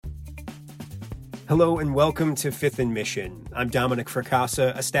Hello and welcome to Fifth and Mission. I'm Dominic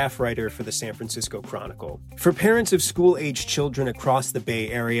Fracassa, a staff writer for the San Francisco Chronicle. For parents of school-aged children across the Bay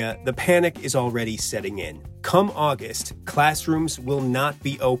Area, the panic is already setting in. Come August, classrooms will not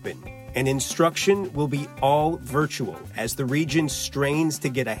be open, and instruction will be all virtual as the region strains to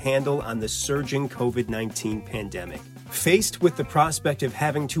get a handle on the surging COVID-19 pandemic. Faced with the prospect of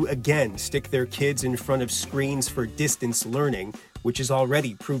having to again stick their kids in front of screens for distance learning, which is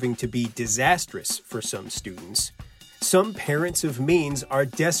already proving to be disastrous for some students, some parents of means are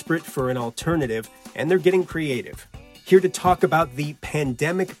desperate for an alternative, and they're getting creative. Here to talk about the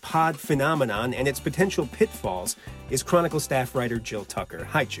pandemic pod phenomenon and its potential pitfalls is Chronicle staff writer Jill Tucker.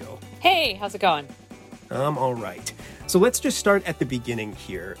 Hi, Jill. Hey, how's it going? I'm all right. So let's just start at the beginning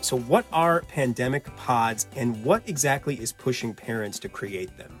here. So what are pandemic pods, and what exactly is pushing parents to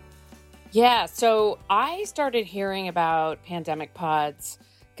create them? Yeah, so I started hearing about pandemic pods,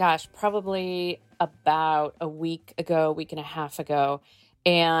 probably about a week and a half ago.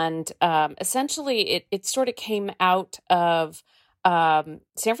 And essentially, it sort of came out of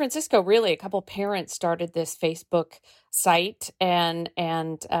San Francisco, really. A couple parents started this Facebook site, and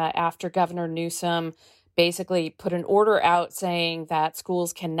after Governor Newsom basically put an order out saying that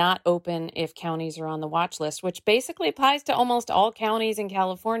schools cannot open if counties are on the watch list, which basically applies to almost all counties in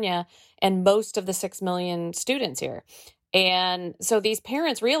California and most of the 6 million students here. And so these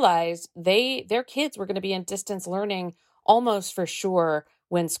parents realized their kids were going to be in distance learning almost for sure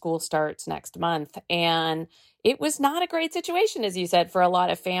when school starts next month. And it was not a great situation, as you said, for a lot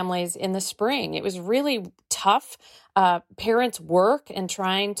of families in the spring. It was really tough. Parents work and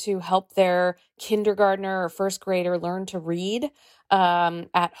trying to help their kindergartner or first grader learn to read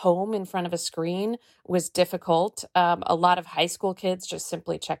at home in front of a screen was difficult. A lot of high school kids just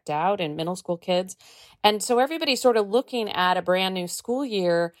simply checked out, and middle school kids. And so everybody's sort of looking at a brand new school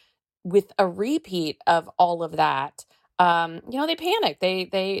year with a repeat of all of that. They panicked.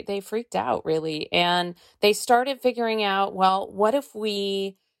 They freaked out, really. And they started figuring out, well, what if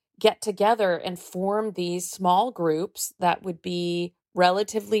we get together and form these small groups that would be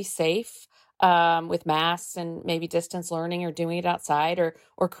relatively safe, with masks and maybe distance learning or doing it outside,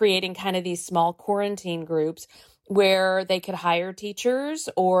 or creating kind of these small quarantine groups where they could hire teachers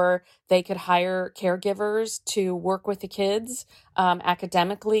or they could hire caregivers to work with the kids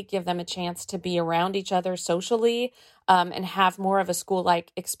academically, give them a chance to be around each other socially, and have more of a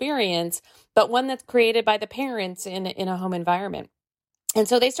school-like experience, but one that's created by the parents in a home environment. And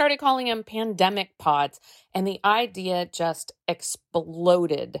so they started calling them pandemic pods, and the idea just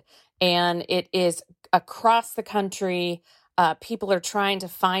exploded. And it is across the country. People are trying to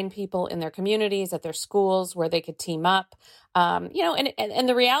find people in their communities, at their schools, where they could team up. And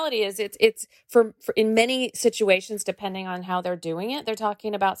the reality is, it's for in many situations, depending on how they're doing it, they're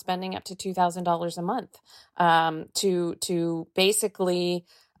talking about spending up to $2,000 a month to basically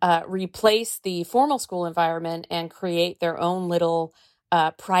replace the formal school environment and create their own little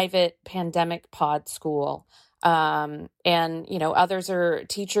private pandemic pod school.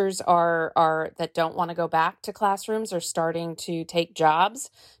 Teachers are that don't want to go back to classrooms are starting to take jobs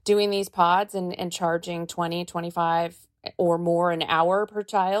doing these pods and charging 20, 25 or more an hour per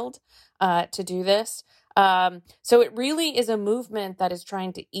child to do this. So it really is a movement that is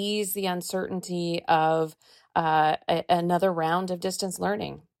trying to ease the uncertainty of another round of distance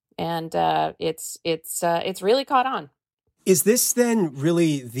learning. And it's really caught on. Is this then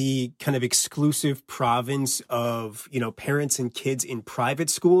really the kind of exclusive province of, parents and kids in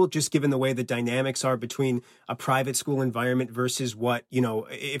private school, just given the way the dynamics are between a private school environment versus what,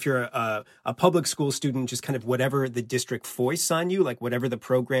 if you're a public school student, just kind of whatever the district foists on you, like whatever the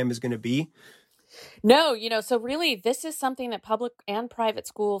program is going to be? No, so really this is something that public and private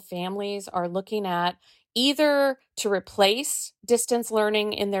school families are looking at, either to replace distance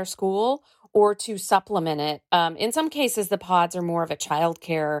learning in their school or to supplement it. In some cases, the pods are more of a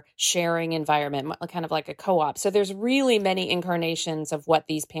childcare sharing environment, kind of like a co-op. So there's really many incarnations of what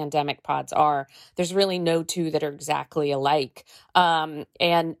these pandemic pods are. There's really no two that are exactly alike. And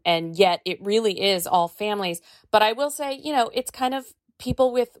yet it really is all families. But I will say, it's kind of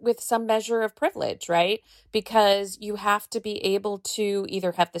people with some measure of privilege, right? Because you have to be able to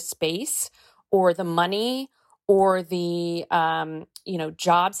either have the space or the money or the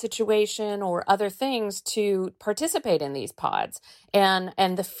job situation or other things to participate in these pods. And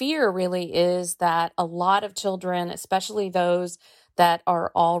the fear really is that a lot of children, especially those that are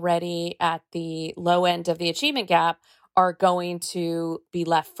already at the low end of the achievement gap, are going to be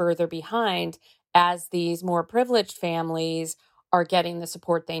left further behind as these more privileged families are getting the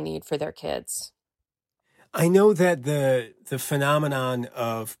support they need for their kids. I know that the phenomenon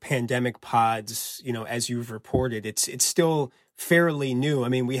of pandemic pods, as you've reported, it's still fairly new. I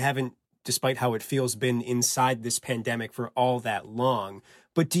mean, we haven't, despite how it feels, been inside this pandemic for all that long.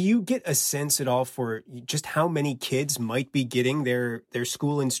 But do you get a sense at all for just how many kids might be getting their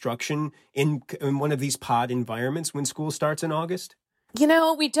school instruction in one of these pod environments when school starts in August?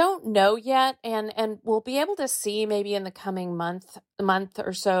 We don't know yet, and we'll be able to see maybe in the coming month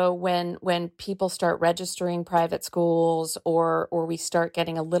or so when people start registering private schools or we start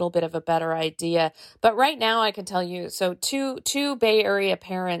getting a little bit of a better idea. But right now, I can tell you, so two Bay Area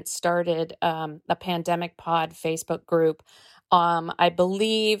parents started a pandemic pod Facebook group. I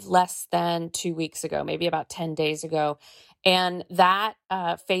believe less than 2 weeks ago, maybe about 10 days ago. And that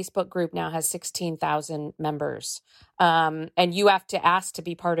Facebook group now has 16,000 members. And you have to ask to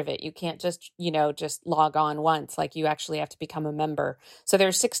be part of it. You can't just log on once. Like, you actually have to become a member. So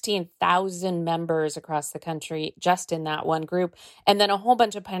there's 16,000 members across the country just in that one group. And then a whole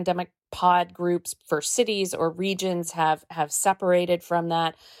bunch of pandemic pod groups for cities or regions have separated from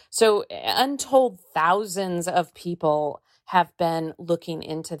that. So untold thousands of people have been looking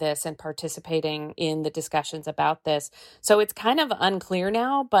into this and participating in the discussions about this. So it's kind of unclear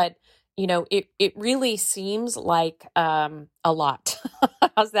now, but it really seems like a lot.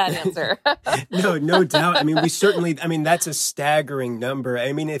 How's that answer? No doubt. I mean, that's a staggering number.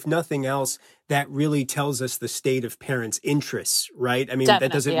 I mean, if nothing else, that really tells us the state of parents' interests, right? I mean, Definitely,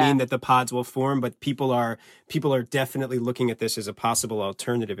 that doesn't yeah. mean that the pods will form, but people are definitely looking at this as a possible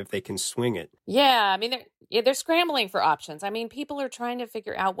alternative if they can swing it. Yeah, I mean they're scrambling for options. I mean, people are trying to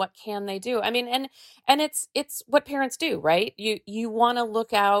figure out what can they do. I mean, and it's what parents do, right? You want to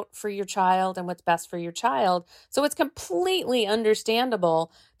look out for your child and what's best for your child. So it's completely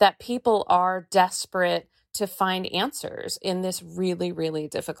understandable that people are desperate to find answers in this really, really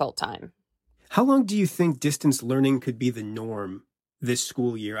difficult time. How long do you think distance learning could be the norm this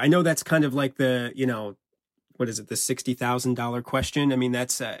school year? I know that's kind of like what is it, the $60,000 question? I mean,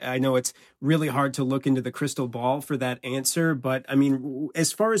 I know it's really hard to look into the crystal ball for that answer, but I mean,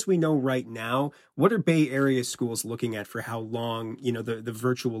 as far as we know right now, what are Bay Area schools looking at for how long, the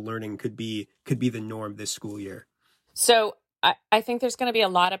virtual learning could be the norm this school year? So I think there's going to be a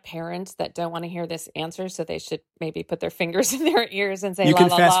lot of parents that don't want to hear this answer, so they should maybe put their fingers in their ears and say, you la, can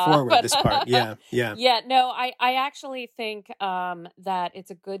la, fast la. forward this part. Yeah. Yeah, no, I actually think that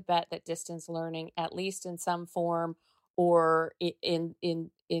it's a good bet that distance learning, at least in some form or in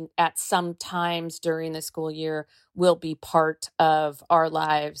at some times during the school year, will be part of our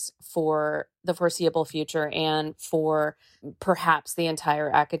lives for the foreseeable future and for perhaps the entire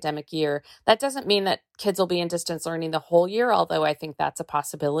academic year. That doesn't mean that kids will be in distance learning the whole year, although I think that's a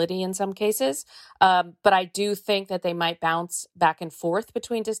possibility in some cases. But I do think that they might bounce back and forth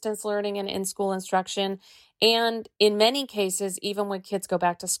between distance learning and in-school instruction. And in many cases, even when kids go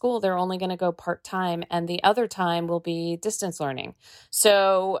back to school, they're only going to go part-time, and the other time will be distance learning.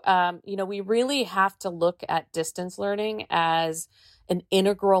 So, we really have to look at distance learning as an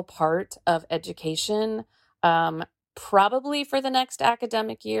integral part of education, probably for the next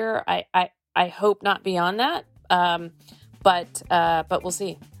academic year. I hope not beyond that, but we'll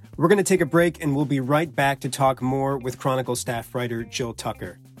see. We're going to take a break, and we'll be right back to talk more with Chronicle staff writer Jill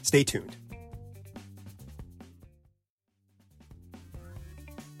Tucker. Stay tuned.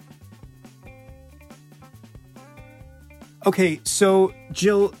 Okay, so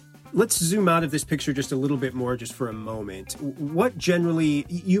Jill, let's zoom out of this picture just a little bit more just for a moment. What generally,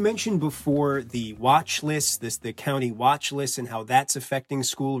 you mentioned before the watch list, the county watch list and how that's affecting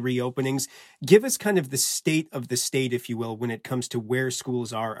school reopenings. Give us kind of the state of the state, if you will, when it comes to where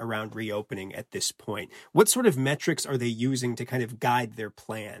schools are around reopening at this point. What sort of metrics are they using to kind of guide their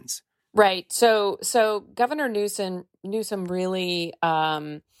plans? Right. So Governor Newsom really,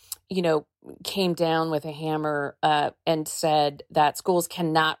 came down with a hammer and said that schools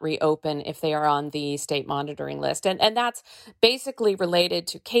cannot reopen if they are on the state monitoring list. And that's basically related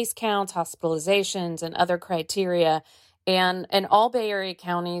to case counts, hospitalizations, and other criteria. And all Bay Area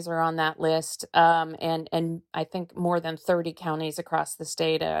counties are on that list. And I think more than 30 counties across the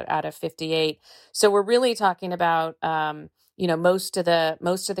state out of 58. So we're really talking about, most of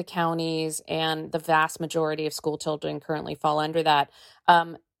the counties, and the vast majority of school children currently fall under that.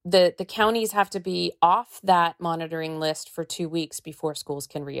 The counties have to be off that monitoring list for 2 weeks before schools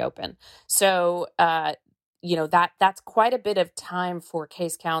can reopen. So, that's quite a bit of time for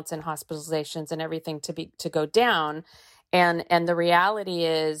case counts and hospitalizations and everything to go down. And the reality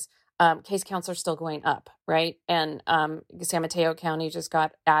is, case counts are still going up, right? And San Mateo County just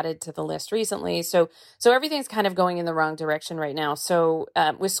got added to the list recently. So everything's kind of going in the wrong direction right now. So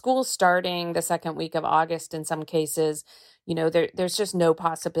with schools starting the second week of August in some cases, there's just no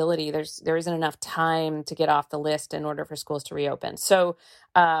possibility. There isn't enough time to get off the list in order for schools to reopen. So,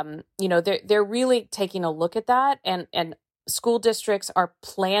 they're really taking a look at that, and school districts are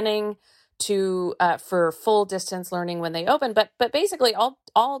planning to for full distance learning when they open. But basically,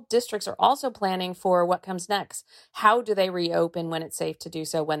 all districts are also planning for what comes next. How do they reopen when it's safe to do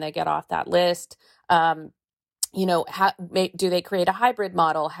so when they get off that list? How do they create a hybrid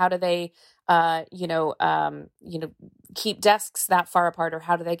model? How do they, keep desks that far apart, or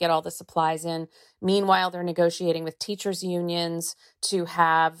how do they get all the supplies in? Meanwhile, they're negotiating with teachers' unions to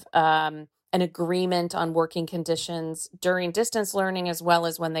have an agreement on working conditions during distance learning, as well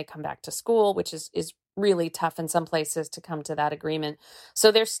as when they come back to school, which is really tough in some places to come to that agreement.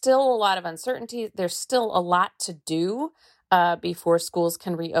 So there's still a lot of uncertainty. There's still a lot to do before schools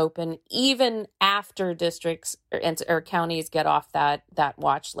can reopen, even after districts or counties get off that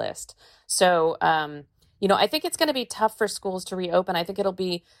watch list. So, I think it's going to be tough for schools to reopen. I think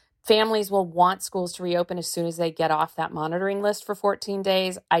families will want schools to reopen as soon as they get off that monitoring list for 14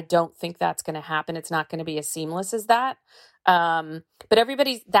 days. I don't think that's going to happen. It's not going to be as seamless as that. But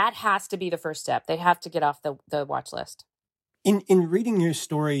that has to be the first step. They have to get off the watch list. In reading your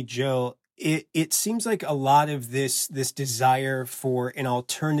story, Jill, it seems like a lot of this desire for an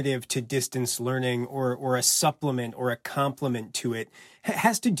alternative to distance learning or a supplement or a complement to it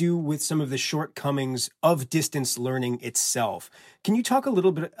has to do with some of the shortcomings of distance learning itself. Can you talk a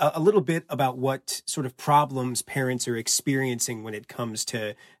little bit about what sort of problems parents are experiencing when it comes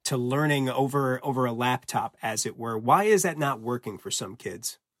to learning over a laptop, as it were? Why is that not working for some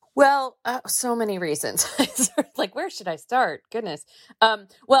kids? Well, so many reasons. Like, where should I start? Goodness.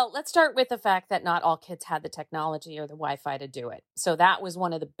 Well, let's start with the fact that not all kids had the technology or the Wi-Fi to do it. So that was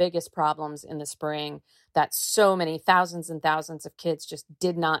one of the biggest problems in the spring, that so many thousands and thousands of kids just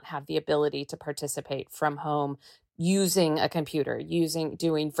did not have the ability to participate from home using a computer,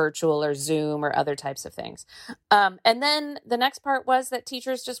 doing virtual or Zoom or other types of things. And then the next part was that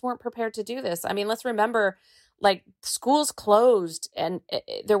teachers just weren't prepared to do this. I mean, let's remember, like, schools closed and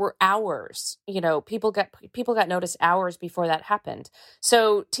there were hours, people got noticed hours before that happened.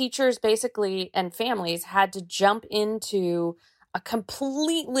 So teachers basically and families had to jump into a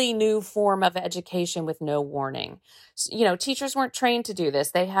completely new form of education with no warning. Teachers weren't trained to do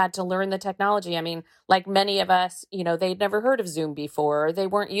this. They had to learn the technology. I mean, like many of us, they'd never heard of Zoom before, or they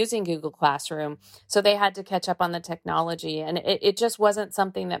weren't using Google Classroom. So they had to catch up on the technology. And it just wasn't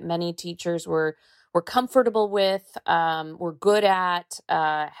something that many teachers were comfortable with, were good at,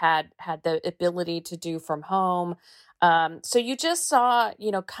 had the ability to do from home. So you just saw,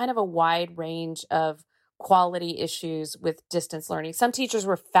 kind of a wide range of quality issues with distance learning. Some teachers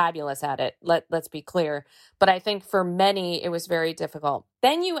were fabulous at it, let's be clear. But I think for many, it was very difficult.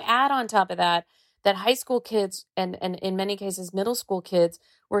 Then you add on top of that high school kids and in many cases middle school kids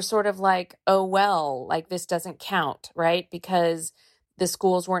were sort of like, oh, well, like this doesn't count, right? Because the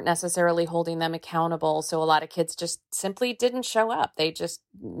schools weren't necessarily holding them accountable. So a lot of kids just simply didn't show up.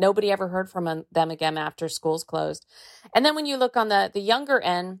 Nobody ever heard from them again after schools closed. And then when you look on the younger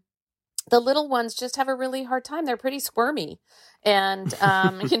end, the little ones just have a really hard time. They're pretty squirmy. And,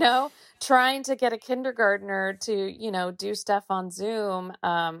 trying to get a kindergartner to, do stuff on Zoom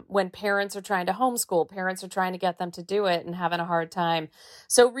when parents are trying to homeschool, parents are trying to get them to do it and having a hard time.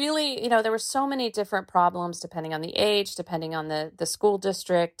 So really, there were so many different problems depending on the age, depending on the school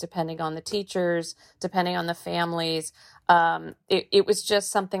district, depending on the teachers, depending on the families. It was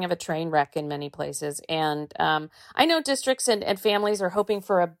just something of a train wreck in many places. And I know districts and families are hoping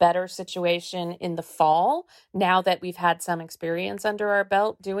for a better situation in the fall, now that we've had some experience under our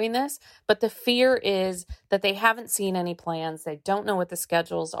belt doing this. But the fear is that they haven't seen any plans. They don't know what the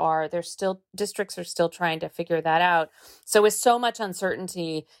schedules are. Districts are still trying to figure that out. So with so much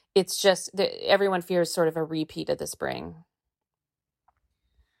uncertainty, it's just everyone fears sort of a repeat of the spring.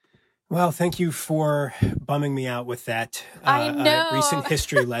 Well, thank you for bumming me out with that I know. Recent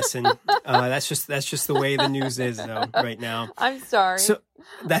history lesson. That's just the way the news is, though, right now. I'm sorry. So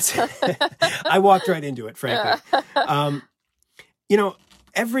that's I walked right into it, frankly.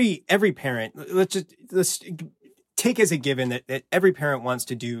 Every parent. Let's take as a given that every parent wants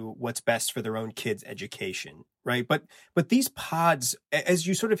to do what's best for their own kids' education, right? But these pods, as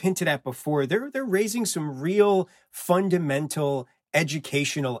you sort of hinted at before, they're raising some real fundamental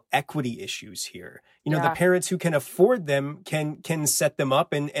educational equity issues here. You know, the Yeah. parents who can afford them can set them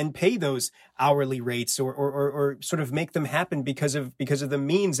up and pay those hourly rates or sort of make them happen because of the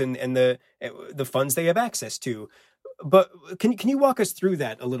means and the funds they have access to. But can you walk us through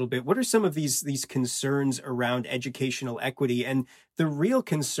that a little bit? What are some of these concerns around educational equity and the real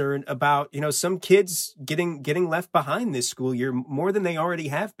concern about, you know, some kids getting left behind this school year more than they already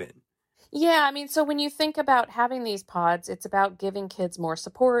have been? Yeah, I mean, so when you think about having these pods, it's about giving kids more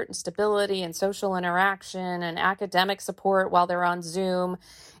support and stability and social interaction and academic support while they're on Zoom.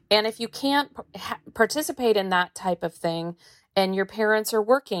 And if you can't participate in that type of thing, and your parents are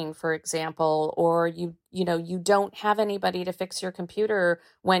working, for example, or you don't have anybody to fix your computer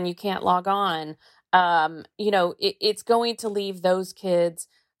when you can't log on, it's going to leave those kids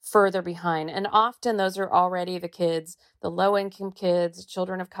further behind. And often those are already the kids, the low income kids,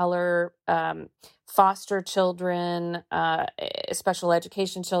 children of color, foster children, special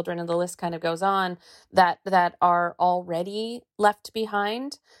education children, and the list kind of goes on that are already left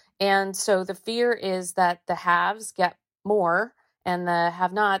behind. And so the fear is that the haves get more and the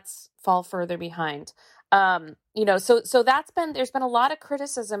have-nots fall further behind. So there's been a lot of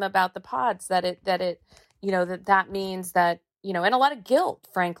criticism about the pods that means that, and a lot of guilt,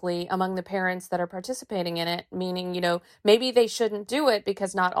 frankly, among the parents that are participating in it, meaning, maybe they shouldn't do it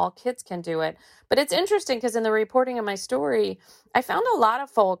because not all kids can do it. But it's interesting because in the reporting of my story, I found a lot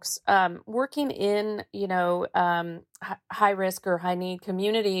of folks working in, high risk or high need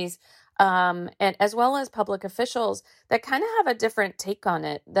communities, and as well as public officials that kind of have a different take on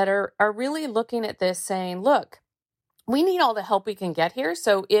it, that are really looking at this saying, look, we need all the help we can get here.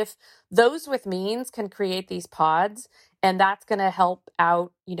 So if those with means can create these pods and that's going to help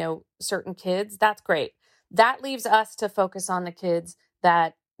out, certain kids, that's great. That leaves us to focus on the kids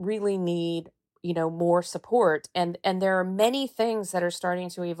that really need, more support. And there are many things that are starting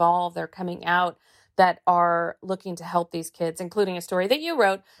to evolve. They're coming out that are looking to help these kids, including a story that you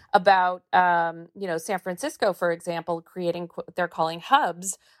wrote about, San Francisco, for example, creating what they're calling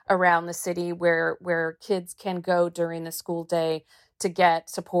hubs around the city where kids can go during the school day to get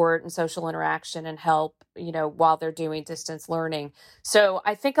support and social interaction and help, while they're doing distance learning. So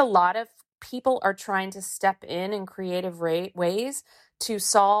I think a lot of people are trying to step in creative ways to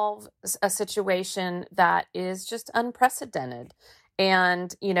solve a situation that is just unprecedented.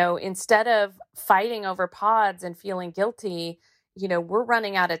 And, instead of fighting over pods and feeling guilty, we're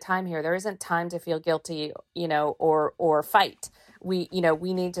running out of time here. There isn't time to feel guilty, or fight. We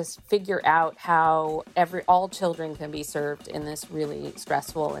need to figure out how all children can be served in this really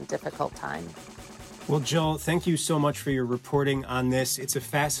stressful and difficult time. Well, Jill, thank you so much for your reporting on this. It's a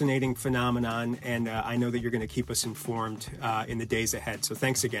fascinating phenomenon, and I know that you're going to keep us informed in the days ahead. So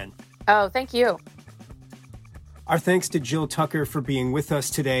thanks again. Oh, thank you. Our thanks to Jill Tucker for being with us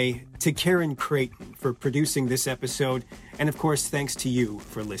today, to Karen Creighton for producing this episode, and of course, thanks to you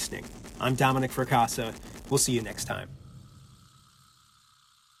for listening. I'm Dominic Fracassa. We'll see you next time.